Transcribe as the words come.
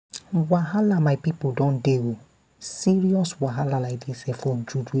Wahala my people don't deal. Serious wahala like this for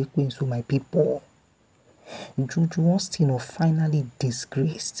Judyaustin, so my people. Judyaustin finally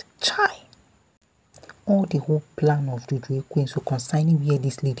disgraced. Chai! All the whole plan of Judyaustin, so concerning where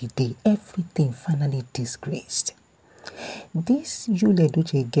this lady did, everything finally disgraced. This Yul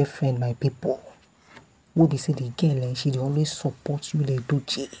Edochie girlfriend, my people, will be say the girl and she always support Yul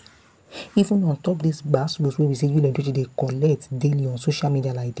Edochie. Even on top this basketballs where we say Yul Edochie they collect daily on social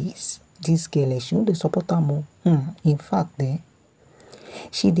media like this. This girl she know they support her more. In fact,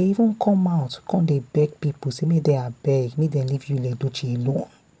 she they even come out, come they beg people, say make they are beg, make them leave Yul Edochie alone.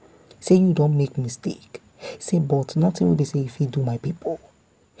 Say you don't make mistake. Say but nothing will be say if you do my people.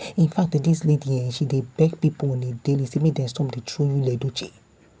 In fact, this lady she they beg people on a daily, say make them stop the true Yul Edochie.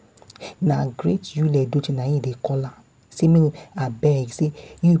 Now great Yul Edochie na they call her. Say me I beg, say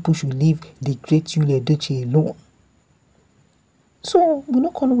you people should leave the great Yul Edochie alone. So we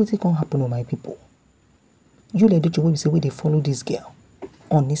not know what can happen on my people. Yul Edochie will say where they follow this girl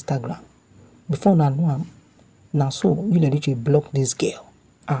on Instagram. Before now know now so Yul Edochie block this girl.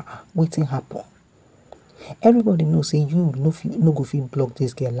 Waiting happen. Everybody knows say you no go fit block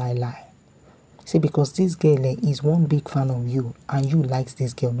this girl lie. Say because this girl is one big fan of you and you likes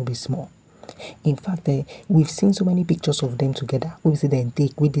this girl no be small. In fact, we've seen so many pictures of them together. We see them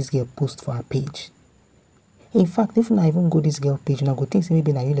take with this girl post for her page. In fact, if I even go this girl page, I go think say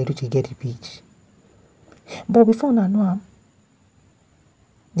maybe now Yul Edochie get the page. But before I know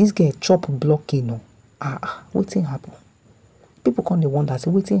this girl chop blocking. Waiting happen. People come they wonder, say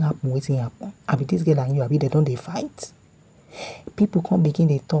waiting happen. I be this girl and you, I be they don't they fight. People come begin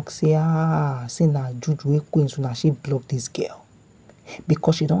they talk, say say na Judyaustin so now she block this girl.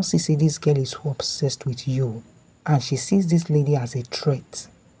 Because she don't see this girl is so obsessed with you. And she sees this lady as a threat.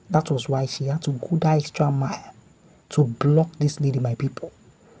 That was why she had to go that extra mile to block this lady, my people.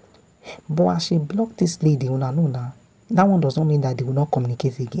 But as she blocked this lady, that one does not mean that they will not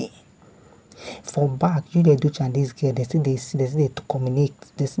communicate again. For back, Yul Edochie and this girl, they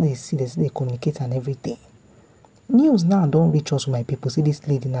communicate and everything. News now don't reach us, my people. See this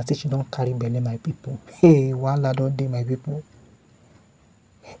lady now say she don't carry belly, my people. Hey, wala don't dey, my people.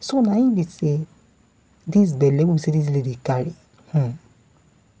 So now if it say this belly, we say this lady carry.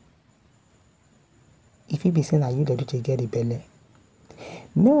 If you be saying that Yul Edochie get the belly,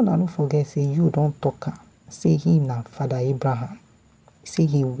 no, no forget say you don't talk her. Say him na Father Abraham. Say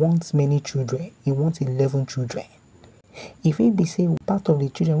he wants many children. He wants 11 children. If he be say part of the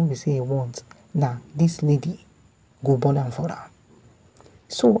children will be say he wants, this lady go born am for her.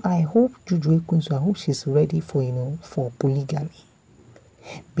 So I hope Judyaustin, I hope she's ready for for polygamy.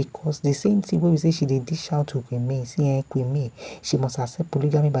 Because the same thing where we say she did dish out to Queen May, say Queen May, she must accept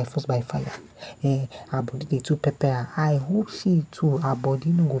polygamy by force by fire. Her body they too pepper her. I hope she too, her body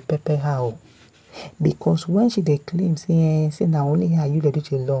no go pepper her. Because when she they claim say now only her Yul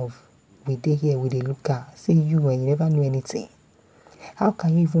Edochie love, we dey here, we dey look her, say you and you never knew anything. How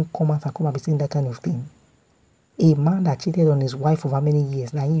can you even come out and come and be saying that kind of thing? A man that cheated on his wife for how many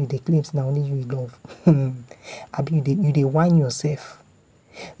years, now you they claim say now only you love. Abi you they whine yourself.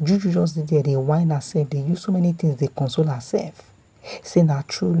 Juju just did there, they whine herself, they use so many things, they console herself. Say now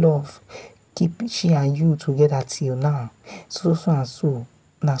true love, keep she and you together till now. So and so.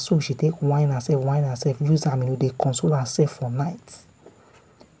 Now so she take whine herself, use her, they console herself for nights.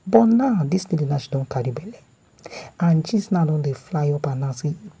 But now this lady now she don't carry belly. And she's now don't they fly up and now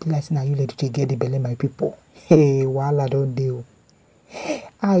say, like now Yul Edochie get the belly, my people. Hey, I don't deal.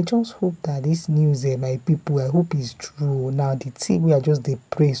 I just hope that this news, my people, I hope it's true. Now the thing we are just the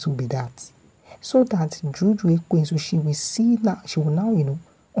praise will be that. So that Judyaustin, so she will see now, she will now,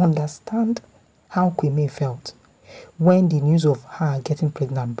 understand how Queen May felt when the news of her getting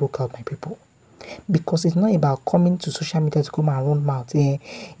pregnant broke out, my people. Because it's not about coming to social media to come and run mouth,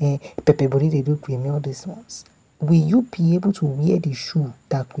 Pepe body they do Queen May, all these ones. Will you be able to wear the shoe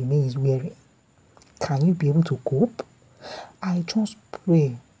that Queen May is wearing? Can you be able to cope? I just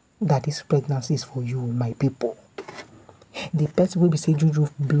pray that this pregnancy is for you, my people. The person will be say Juju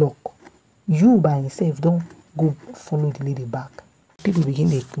block. You by yourself don't go follow the lady back. People begin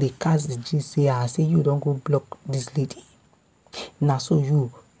they cast the gist, say you don't go block this lady. Now so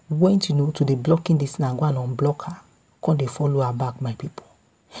you went to the blocking this and go and unblock her. Can they follow her back, my people?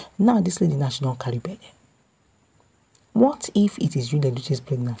 Now this lady now she don't carry belly. What if it is Yul Edochie's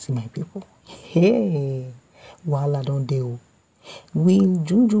pregnancy, my people? Hey, I don't deal.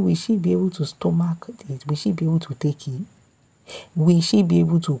 Will she be able to stomach it? Will she be able to take it? Will she be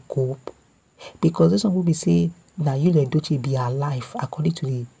able to cope? Because this one will be say that Yul Edochie be alive according to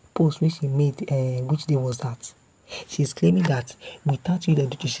the post which she made. Which day was that? She's claiming that without Yul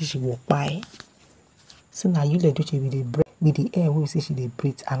Edochie she will buy. So now Yul Edochie with the air we say she dey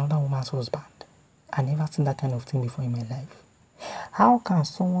breathe another woman's husband. I never seen that kind of thing before in my life. How can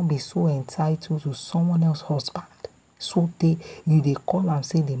someone be so entitled to someone else's husband? So you dey call am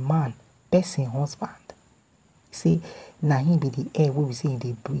say the man person husband. Say na him be the air wey we say he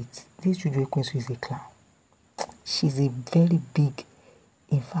dey breathe. This Juju Ekwensu is a clown. She's a very big,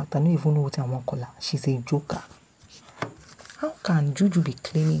 in fact I don't even know what I want to call her. She's a joker. How can Juju be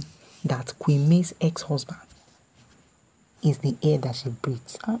claiming that Queen May's ex-husband is the air that she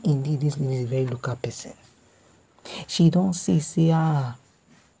breathes? And indeed this lady is a very local person. She don't say Yul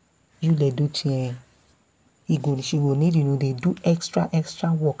Edochie she will need, they do extra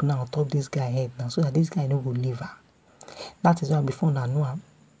work now on top this guy head now, so that this guy no go leave her. That is why before Nanua,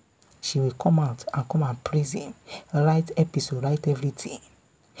 she will come out and praise him, write episode, write everything,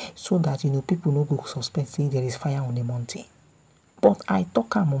 so that people no go suspect say there is fire on the mountain. But I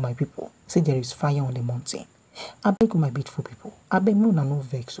talk among my people, say there is fire on the mountain. I beg my beautiful people, I beg no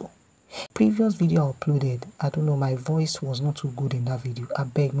vex so. Previous video I uploaded, I don't know, my voice was not too good in that video. I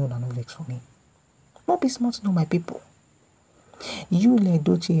beg no vex for me. Not be smart to know my people. Yul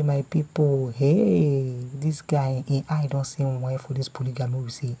Edochie, my people, hey, this guy in I don't see why for this polygamy we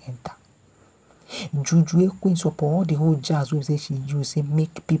say enter. Juju Ekwensu upon all the whole jazz we say she use say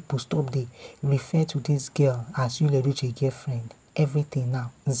make people stop they refer to this girl as Yul Edochie girlfriend. Everything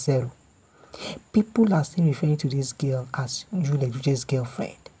now zero. People are still referring to this girl as Yul Edochie's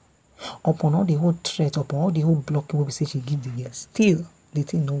girlfriend. Upon all the whole threat, upon all the whole blocking we say she give the girl, still the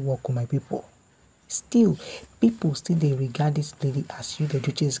thing no work with my people. Still, people still they regard this lady as Yul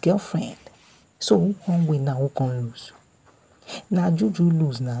Edochie's girlfriend. So who can win now? Who can lose? Now Juju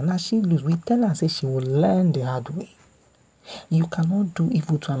lose now. Now she lose. We tell her say she will learn the hard way. You cannot do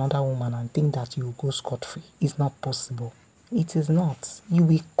evil to another woman and think that you will go scot-free. It's not possible. It is not. You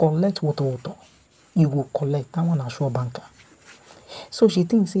will collect water. You will collect. That one a sure banker. So she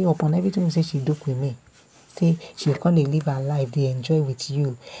thinks say upon everything say she do with me. Say she'll come to live her life, they enjoy with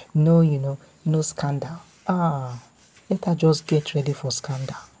you. No, no scandal. Let her just get ready for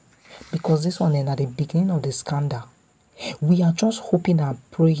scandal. Because this one is at the beginning of the scandal. We are just hoping and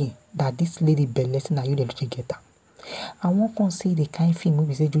praying that this lady Blessing and Yul Edochie get her. I won't come say the kind of film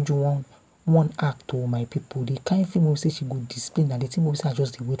we say Juju one act to my people. The kind of film we say she go display and the thing we say I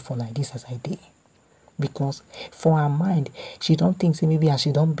just wait for like this as I did. Because for her mind, she don't think say maybe as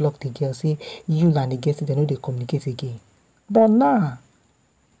she don't block the girl, say you and the girl say they know they communicate again. But nah,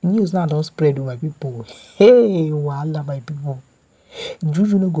 news now don't spread with my people. Hey, wahala my people.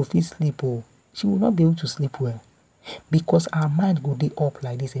 Juju no go fit sleep oh. She will not be able to sleep well. Because her mind go dey up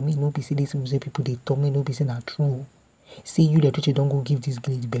like this. I mean no be say this say people they talk me no be say na true. Say Yul Edochie don't go give this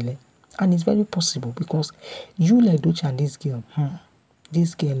girl the belly. And it's very possible because Yul Edochie and this girl,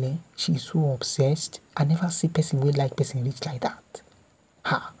 this girl, she's so obsessed. I never see person will like person rich like that.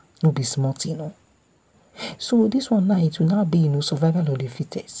 No be smart, So this one now, it will now be, survival of the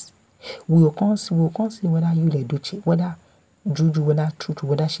fittest. We will come see whether Yul Edochie, whether Juju, whether Truth,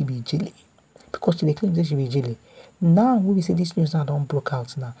 whether she be jelly. Because she claims that she be jelly. Now, when we say this news now don't broke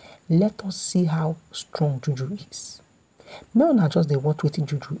out now, let us see how strong Juju is. No, not just the what waiting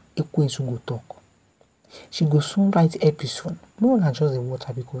Juju Ekwensu go talk. She go soon write episode. No, not just the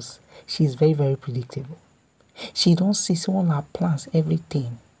water because she is very, very predictable. She don't see all her plans,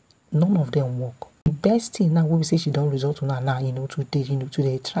 everything. None of them work. The best thing now when we say she don't result to now,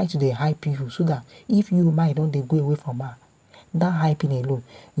 today try to hype you so that if you might don't they go away from her. That hyping alone,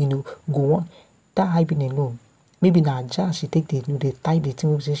 go on. That hyping alone. Maybe now just she take the type the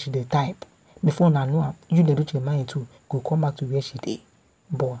thing we say she the type. Before now know you dey do your mind too, go come back to where she did.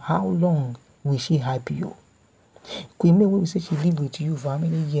 But how long will she hype you? Queen May we say she live with you for how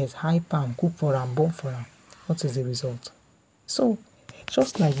many years, hype am, cook for am, born for am. What is the result? So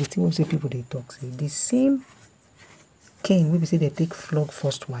just like the thing we say people they talk, say the same Cain we say they take flog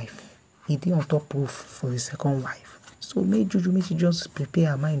first wife, he did on top proof for the second wife. So make Juju make she just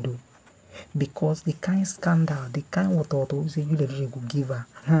prepare her mind though. Because the kind scandal, the kind what we say you go give her,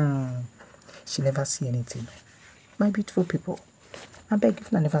 she never see anything. My beautiful people, I beg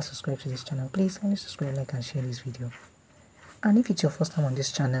if you never subscribe to this channel, please kindly subscribe, like and share this video. And if it's your first time on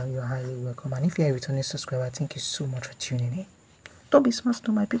this channel, you're highly welcome. And if you're a returning subscriber, thank you so much for tuning in. Don't be smart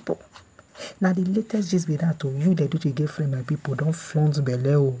to my people. Now the latest just be that Yul Edochie girlfriend, my people, don't flaunt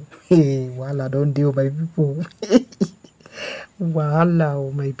belly. Hey, wahala don't deal my people.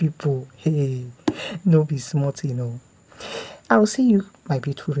 Wahala my people. Hey, no be smart, I will see you, my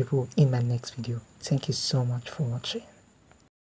beautiful people, in my next video. Thank you so much for watching.